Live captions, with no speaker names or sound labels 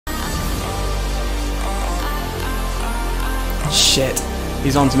shit.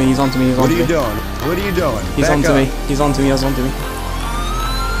 He's onto me, he's onto me, he's onto me. What are you doing? What are you doing? He's Back onto up. me, he's onto me, he's onto me.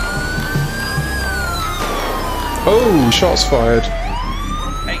 Oh, shots fired.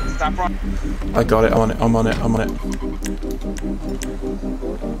 Hey, stop running. I got it, I'm on it, I'm on it, I'm on it.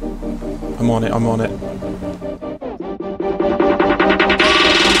 I'm on it, I'm on it.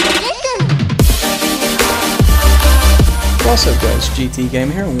 What's up guys, GT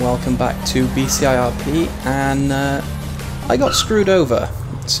Gamer here and welcome back to BCIRP, and I got screwed over.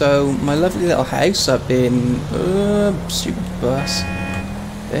 So my lovely little house up in stupid bus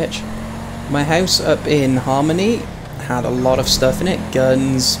bitch. My house up in Harmony had a lot of stuff in it,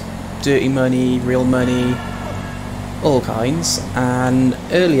 guns, dirty money, real money, all kinds, and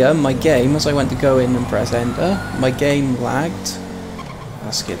earlier my game, as I went to go in and press enter, my game lagged.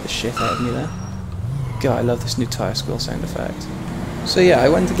 That scared the shit out of me there. God, I love this new tyre squeal sound effect. So yeah, I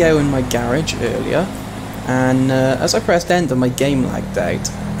went to go in my garage earlier, and as I pressed enter, my game lagged out,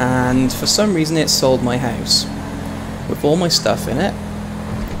 and for some reason it sold my house. With all my stuff in it,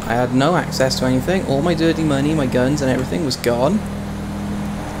 I had no access to anything, all my dirty money, my guns and everything was gone,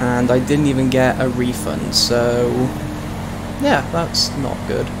 and I didn't even get a refund, so yeah, that's not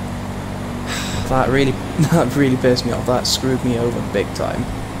good. That really pissed me off, that screwed me over big time.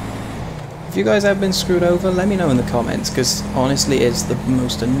 If you guys have been screwed over, let me know in the comments, because honestly it's the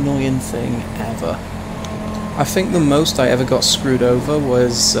most annoying thing ever. I think the most I ever got screwed over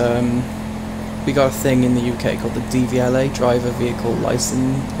was, we got a thing in the UK called the DVLA, Driver Vehicle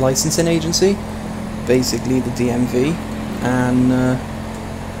Licensing Agency, basically the DMV, and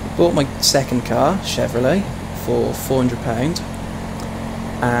bought my second car, Chevrolet, for £400,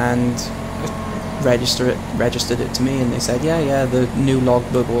 and registered it to me, and they said yeah, the new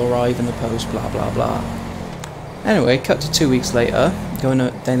logbook will arrive in the post, blah blah blah. Anyway, cut to 2 weeks later, going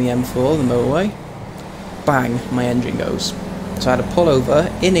down the M4, the motorway, bang, my engine goes. So I had to pull over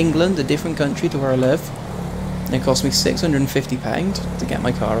in England, a different country to where I live. It cost me £650 to get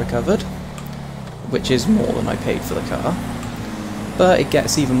my car recovered, which is more than I paid for the car. But it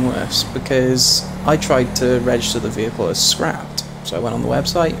gets even worse, because I tried to register the vehicle as scrapped. So I went on the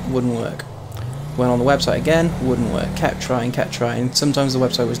website, wouldn't work. Went on the website again, wouldn't work. Kept trying. Sometimes the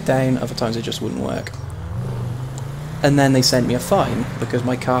website was down, other times it just wouldn't work. And then they sent me a fine because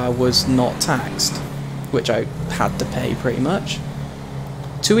my car was not taxed, which I had to pay pretty much.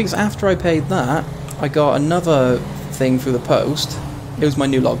 2 weeks after I paid that, I got another thing through the post. It was my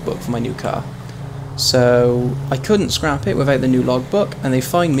new logbook for my new car. So I couldn't scrap it without the new logbook, and they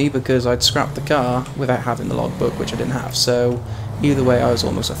fined me because I'd scrapped the car without having the logbook, which I didn't have. So either way, I was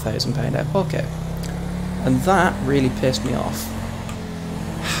almost £1,000 out of pocket. And that really pissed me off.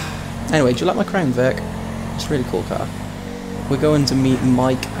 Anyway, do you like my Crown Vic? It's a really cool car. We're going to meet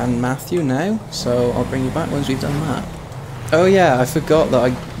Mike and Matthew now, so I'll bring you back once we've done that. Oh yeah, I forgot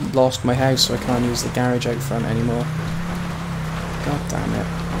that I lost my house, so I can't use the garage out front anymore. God damn it.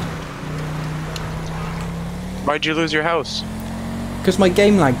 Why'd you lose your house? Because my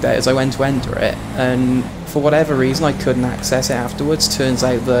game lagged out as I went to enter it, and for whatever reason I couldn't access it afterwards. Turns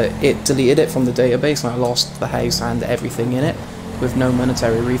out that it deleted it from the database and I lost the house and everything in it with no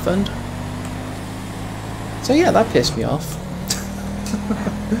monetary refund. So yeah, that pissed me off.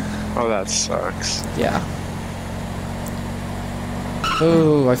 Oh, that sucks. Yeah.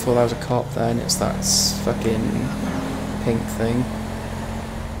 Oh, I thought that was a cop then. It's that fucking pink thing.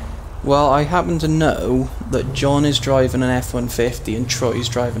 Well, I happen to know that John is driving an F-150 and Troy's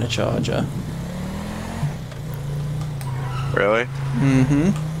driving a Charger. Really?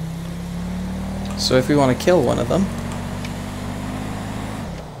 Mm-hmm. So if we want to kill one of them...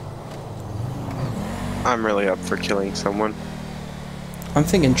 I'm really up for killing someone. I'm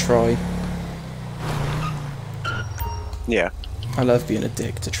thinking Troy. Yeah. I love being a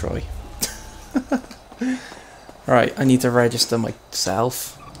dick to Troy. Right, I need to register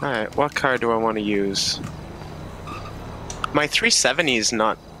myself. Alright, what car do I want to use? My 370 is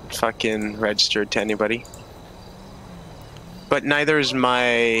not fucking registered to anybody. But neither is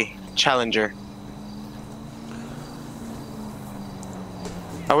my Challenger.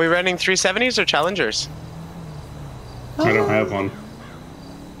 Are we running 370s or Challengers? I don't have one.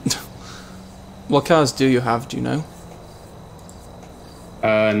 What cars do you have, do you know?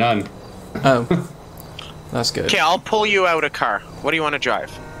 None. Oh. That's good. Okay, I'll pull you out a car. What do you want to drive?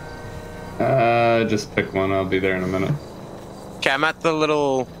 Just pick one. I'll be there in a minute. Okay, I'm at the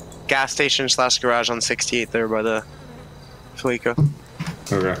little gas station / garage on 68 there by the Felico.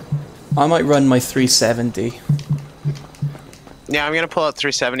 Okay. I might run my 370. Yeah, I'm gonna pull out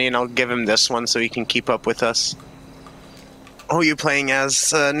 370 and I'll give him this one so he can keep up with us. Who are you playing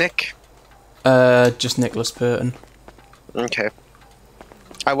as, Nick? Just Nicholas Purton. Okay.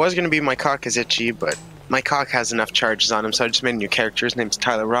 I was gonna be my cock is itchy, but my cock has enough charges on him, so I just made a new character. His name's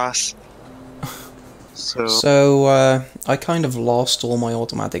Tyler Ross. So I kind of lost all my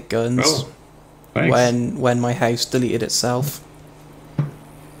automatic guns when my house deleted itself,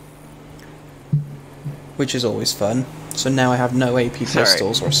 which is always fun. So now I have no AP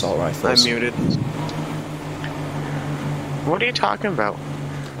pistols or assault rifles. I'm muted. What are you talking about?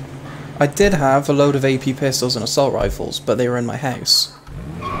 I did have a load of AP pistols and assault rifles, but they were in my house.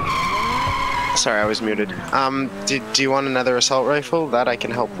 Sorry, I was muted. Do you want another assault rifle? That I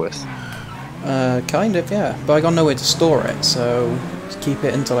can help with. Kind of, yeah. But I got nowhere to store it, so keep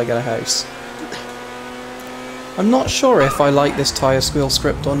it until I get a house. I'm not sure if I like this tire squeal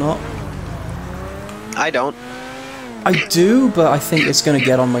script or not. I don't. I do, but I think it's going to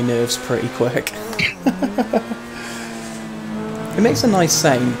get on my nerves pretty quick. It makes a nice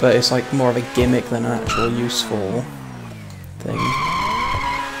sound, but it's like more of a gimmick than an actual useful thing.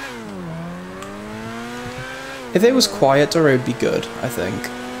 If it was quieter, it would be good, I think.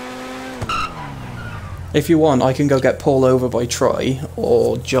 If you want, I can go get pulled over by Troy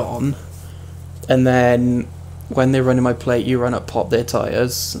or John, and then when they run in my plate, you run up, pop their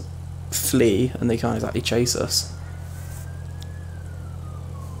tyres, flee, and they can't exactly chase us.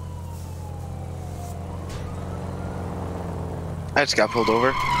 I just got pulled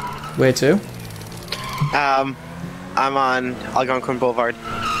over. Where to? I'm on Algonquin Boulevard.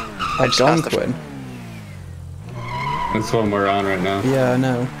 Algonquin? That's what we're on right now. Yeah, I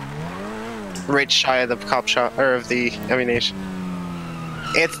know. Right shy of the cop shop, or of the ammunition.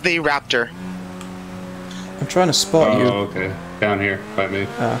 It's the Raptor. I'm trying to spot you. Oh, okay. Down here, by me. Do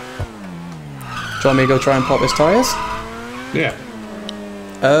you want me to go try and pop his tyres? Yeah.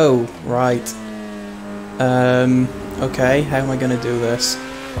 Oh, right. Okay, how am I gonna do this?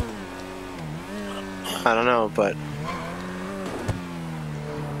 I don't know, but...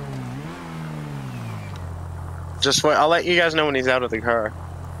 Just wait, I'll let you guys know when he's out of the car.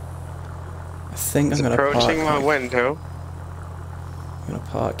 I think He's I'm gonna park. approaching my window. I'm gonna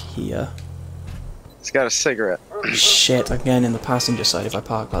park here. He's got a cigarette. Shit, again in the passenger side if I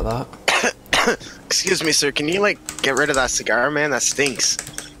park like that. Excuse me, sir, can you, like, get rid of that cigar, man? That stinks.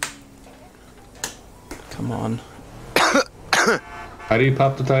 Come on. How do you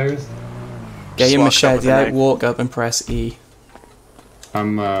pop the tires? Get your Just walk up with machete a out, knife. walk up and press E.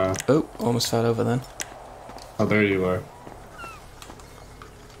 I'm, Oh, almost fell over then. oh, there you are.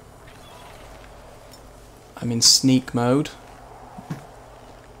 I'm in sneak mode.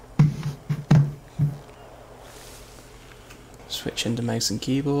 Switch into mouse and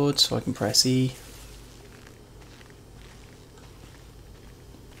keyboard so I can press E.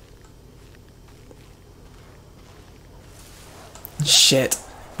 Shit.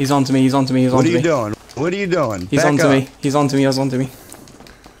 He's onto me, he's onto me, he's onto me. What are you doing? What are you doing? He's Back onto up. me, he's onto me, he's onto me.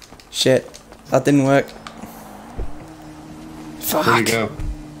 Shit. That didn't work. Fuck. Where'd you go?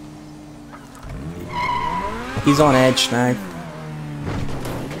 He's on edge now.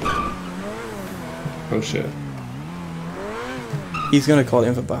 Oh shit. He's gonna call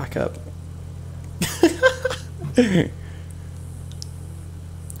in for backup.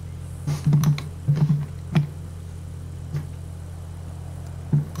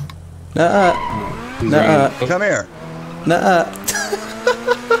 Nuh-uh. He's Nuh-uh. running. Come here. Nuh-uh.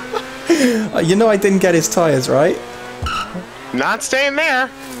 You know I didn't get his tires, right? Not staying there.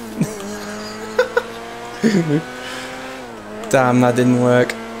 Damn, that didn't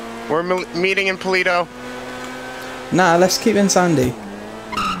work. We're meeting in Polito. Nah, let's keep in Sandy.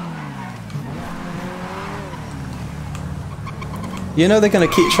 You know they're gonna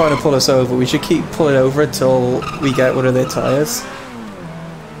keep trying to pull us over. We should keep pulling over until we get rid of their tires.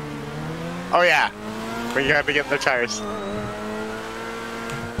 Oh yeah, we gotta get the tires.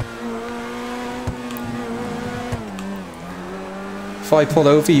 If I pull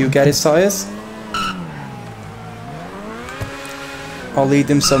over, you get his tires. I'll lead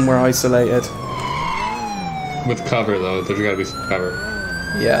him somewhere isolated. With cover though, there's gotta be some cover.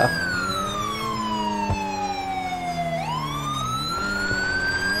 Yeah.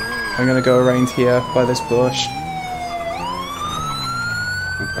 I'm gonna go around here by this bush.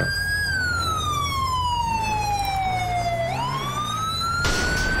 Okay.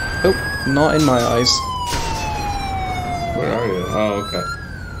 Oh, not in my eyes. Where are you? Oh, okay.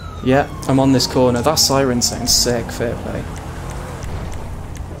 Yeah, I'm on this corner. That siren sounds sick, fair play.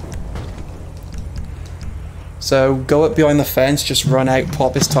 So, go up behind the fence, just run out,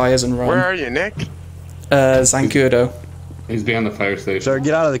 pop his tyres and run. Where are you, Nick? Zancudo. He's behind the fire station. Sir,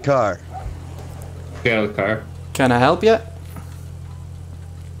 get out of the car. Get out of the car. Can I help you?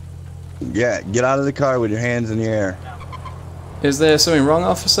 Yeah, get out of the car with your hands in the air. Is there something wrong,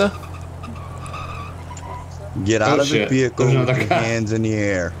 officer? Get out Oh, of the shit. vehicle There's with another your guy. hands in the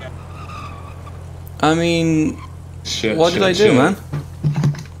air. I mean, Shit. what did I do, man?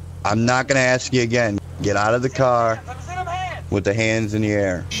 I'm not gonna ask you again. Get out of the car with the hands in the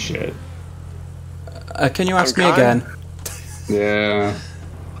air. Shit. Can you ask me gone. again? Yeah.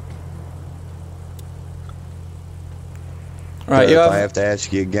 Right, If I have to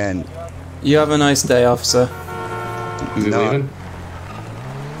ask you again. you have a nice day, officer. Is he No. leaving?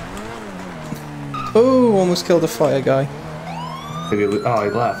 Oh, almost killed a fire guy. Did he oh, he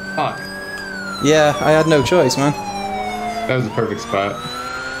left. Fuck. Yeah, I had no choice, man. That was the perfect spot.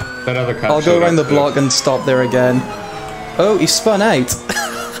 That other cop I'll go showed around the up, too. block and stop there again. Oh, he spun out.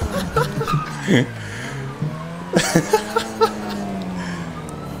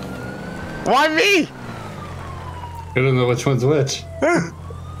 Why me? I don't know which one's which.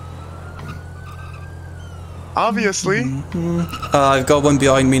 Obviously. I've got one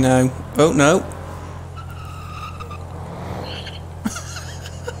behind me now. Oh, no.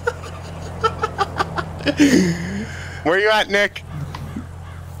 Where you at, Nick?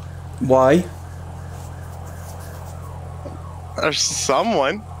 Why? There's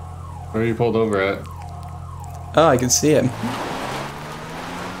someone. Where are you pulled over at? Oh, I can see him.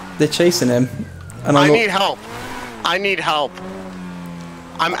 They're chasing him. And I I'm need help. I need help.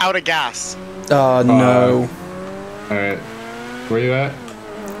 I'm out of gas. Oh, no. Alright. Where you at?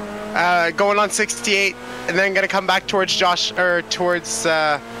 Going on 68, and then gonna come back towards Josh, or towards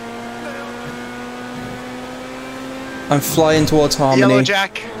I'm flying towards Harmony. Yellow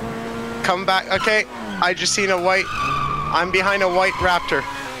Jack. Come back. Okay, I just seen a white. I'm behind a white Raptor.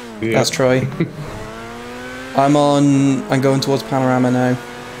 Yeah. That's Troy. I'm going towards Panorama now.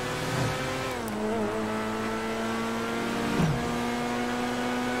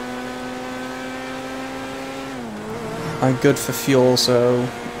 I'm good for fuel, so...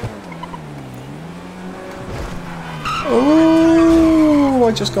 Oh,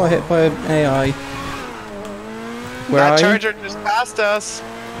 I just got hit by an AI. Where That are you? Charger just passed us.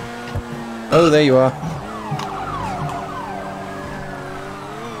 Oh, there you are.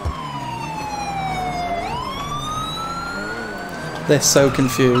 They're so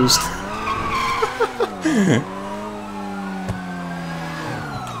confused.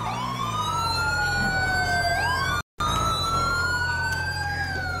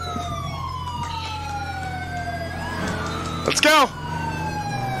 Let's go.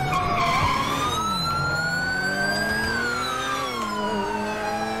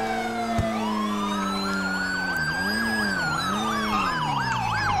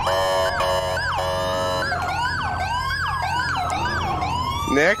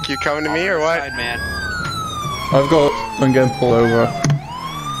 Nick, you coming to me or what? Side, man. I'm getting pulled over.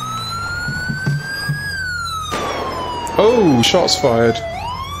 Oh, shots fired.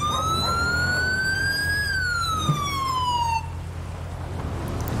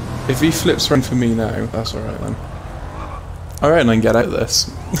 If he flips around for me now, that's alright then. Alright, and I can get out of this.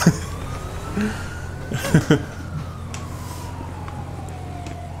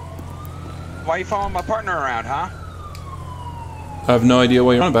 Why you following my partner around, huh? I have no idea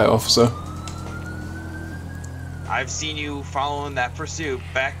what you're on about, officer. I've seen you following that pursuit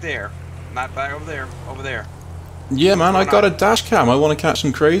back there. Not back over there, over there. Yeah, man, I going got a on? dash cam. I want to catch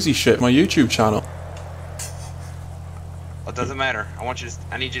some crazy shit. My YouTube channel. Well, it doesn't matter.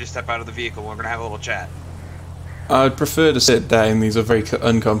 I need you to step out of the vehicle. We're gonna have a little chat. I'd prefer to sit down. These are very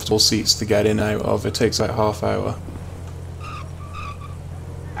uncomfortable seats to get in and out of. It takes like half hour.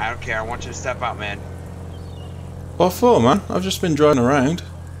 I don't care. I want you to step out, man. What for, man? I've just been driving around.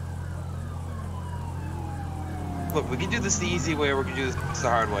 Look, we can do this the easy way, or we can do this the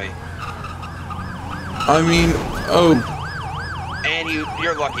hard way. I mean, oh, And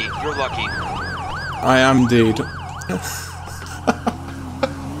you're lucky. You're lucky. I am indeed.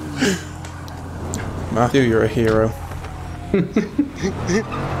 Matthew, you're a hero.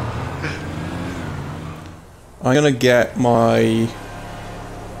 I'm gonna get my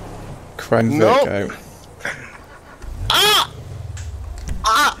Crown Vic Nope. out.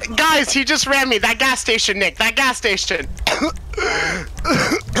 Guys, he just ran me. That gas station, Nick. That gas station.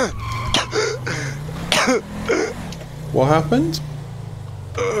 What happened?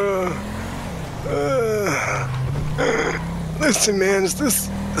 Listen, man, is this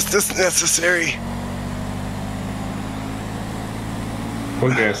necessary?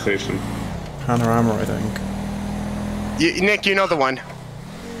 What gas station? Panorama, I think. Nick, you know the one.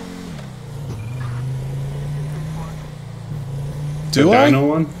 Do The I? Dino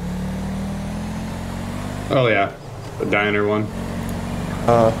one? Oh yeah, the diner one.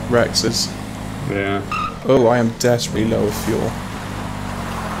 Rex's. Yeah. Oh, I am desperately low of fuel.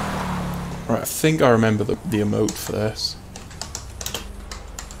 Right, I think I remember the emote for this.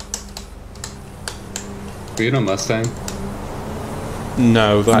 Were you in a Mustang?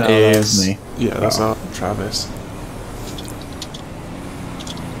 No, that is me. Yeah, that's Oh. Travis.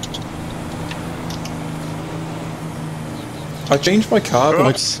 I changed my car,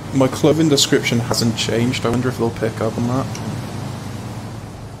 but my clothing description hasn't changed. I wonder if they'll pick up on that.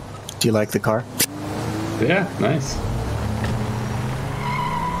 Do you like the car? Yeah, nice.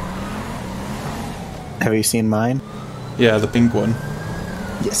 Have you seen mine? Yeah, the pink one.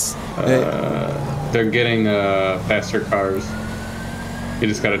 Yes. They're getting faster cars. You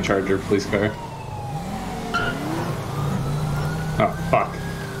just got a Charger police car. Oh, fuck.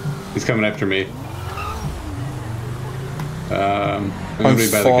 He's coming after me. I'm gonna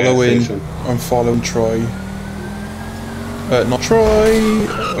be by the gas station. I'm following Troy. Not Troy!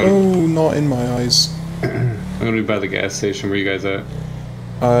 Oh, not in my eyes. I'm gonna be by the gas station. Where you guys at?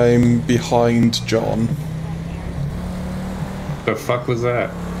 I'm behind John. The fuck was that?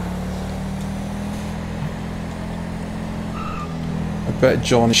 I bet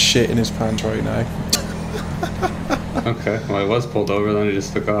John is shitting his pants right now. Okay, well I was pulled over, then I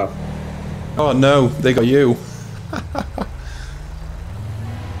just took off. Oh no, they got you.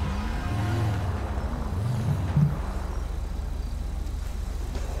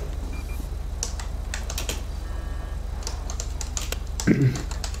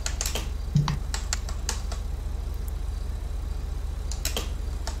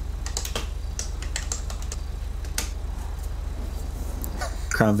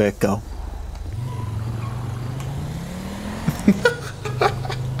 Crown Vic, go.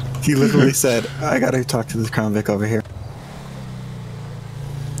 He literally said, I gotta talk to this Crown Vic over here.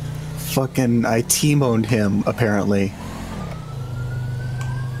 Fucking, I T-moned him, apparently.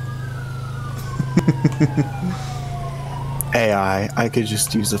 AI, I could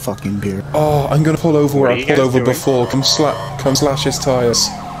just use a fucking beer. Oh, I'm gonna pull over where What are I you pulled guys over doing? before. Come slash his tyres.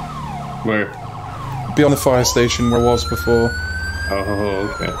 Where? Be on the fire station where I was before.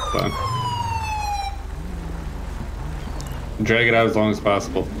 Oh, okay, fine. Drag it out as long as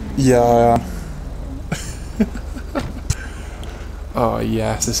possible. Yeah, I am. Oh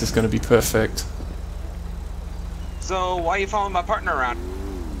yes, this is gonna be perfect. So why are you following my partner around?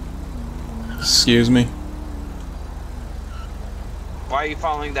 Excuse me. Why are you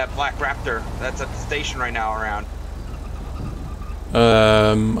following that black Raptor that's at the station right now around?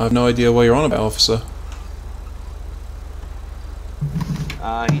 I have no idea what you're on about, officer.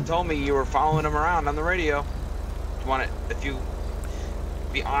 He told me you were following him around on the radio. If you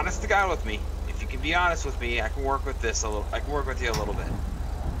be honest to God with me, if you can be honest with me, I can work with this a little. I can work with you a little bit.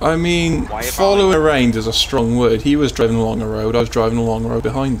 I mean, Why are you following around is a strong word. He was driving along a road, I was driving along a road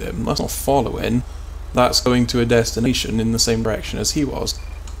behind him. That's not following. That's going to a destination in the same direction as he was.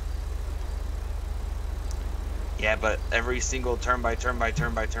 Yeah, but every single turn by turn by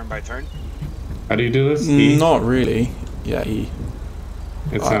turn by turn by turn. How do you do this? E? Not really. Yeah, It's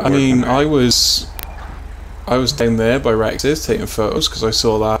not I mean, working, right? I was down there by Rex's taking photos because I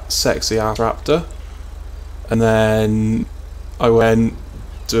saw that sexy ass raptor, and then I went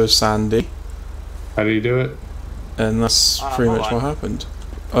to Sandy, How do you do it? and that's pretty hold much on. what happened.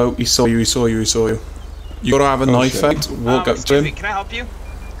 Oh, he saw you, he saw you, he saw you. You gotta have a knife shit. out, walk up to Excuse me, him, can I help you?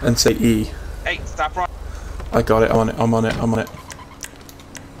 and say E. Hey, stop running. I got it, I'm on it, I'm on it, I'm on it.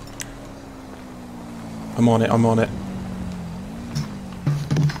 I'm on it, I'm on it.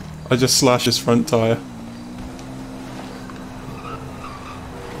 I just slashed his front tyre.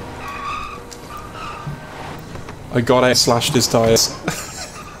 I got out, slashed his tyres.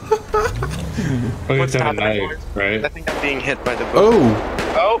 Oh, you What's have a happening? knife, right? I think I'm being hit by the boat.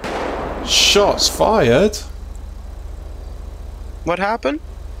 Oh! Oh! Shots fired? What happened?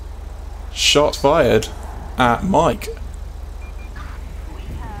 Shots fired at Mike.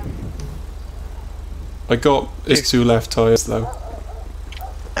 I got his two left tyres though.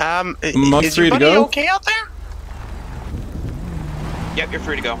 Am I is free your to buddy go? okay out there? Yep, you're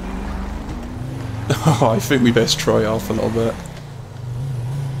free to go. Oh, I think we best try off a little bit.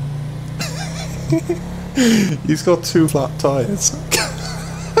 He's got two flat tyres.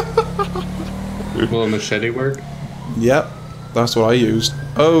 Will a machete work? Yep, that's what I used.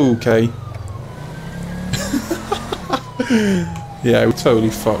 Okay. Yeah, we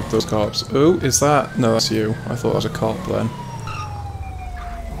totally fucked those cops. Oh, is that? No, that's you. I thought that was a cop then.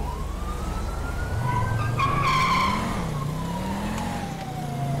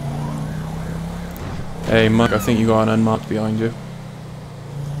 Hey, Mike, I think you got an unmarked behind you.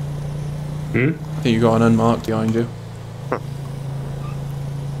 Hmm? I think you got an unmarked behind you.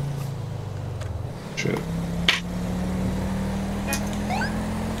 Shit.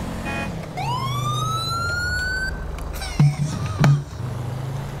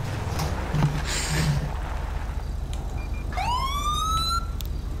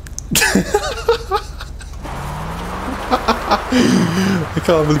 I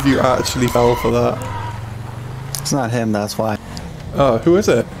can't believe you actually fell for that. It's not him, that's why. Oh, who is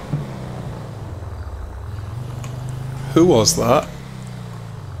it? Who was that?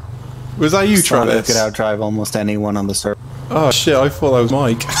 Was that you, Travis? Could outdrive almost anyone on the server. Oh shit, I thought that was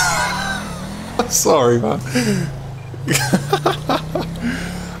Mike. Sorry, man.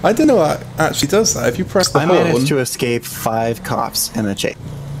 I don't know what actually does that. If you press the I horn... managed to escape 5 cops in a chase.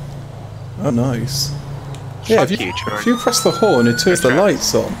 Oh, nice. Yeah, Fuck you, George. if you press the horn, it turns the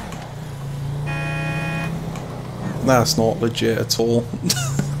lights on. That's not legit at all.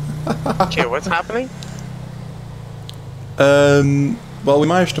 Okay, what's happening? Well, we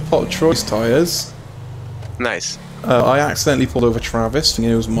managed to pot Troy's tyres. Nice. I accidentally pulled over Travis,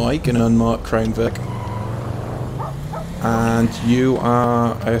 thinking it was Mike in an unmarked Crown Vic. And you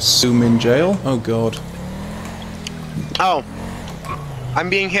are, I assume, in jail? Oh god. Oh. I'm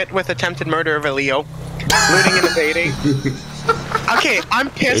being hit with attempted murder of a Leo. Looting and evading. Okay, I'm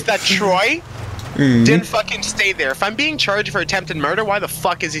pissed that Troy didn't fucking stay there. If I'm being charged for attempted murder, why the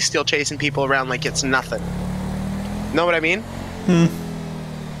fuck is he still chasing people around like it's nothing? Know what I mean?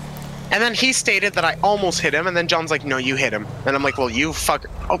 And then he stated that I almost hit him, and then John's like, no, you hit him. And I'm like, well, you fuck...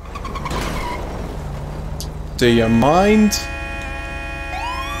 Oh. Do you mind?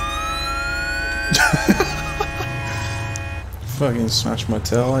 Fucking smash my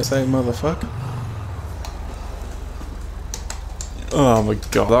tail, I say, motherfucker. Oh my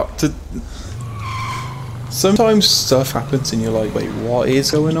god, that... Sometimes stuff happens and you're like, wait, what is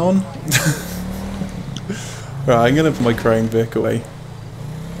going on? Right, I'm gonna put my Crown Vic away.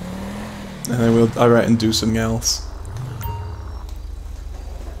 And then I reckon, do something else.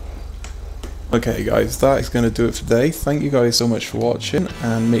 Okay guys, that is going to do it for today. Thank you guys so much for watching,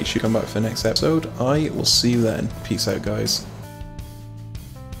 and make sure you come back for the next episode. I will see you then. Peace out guys.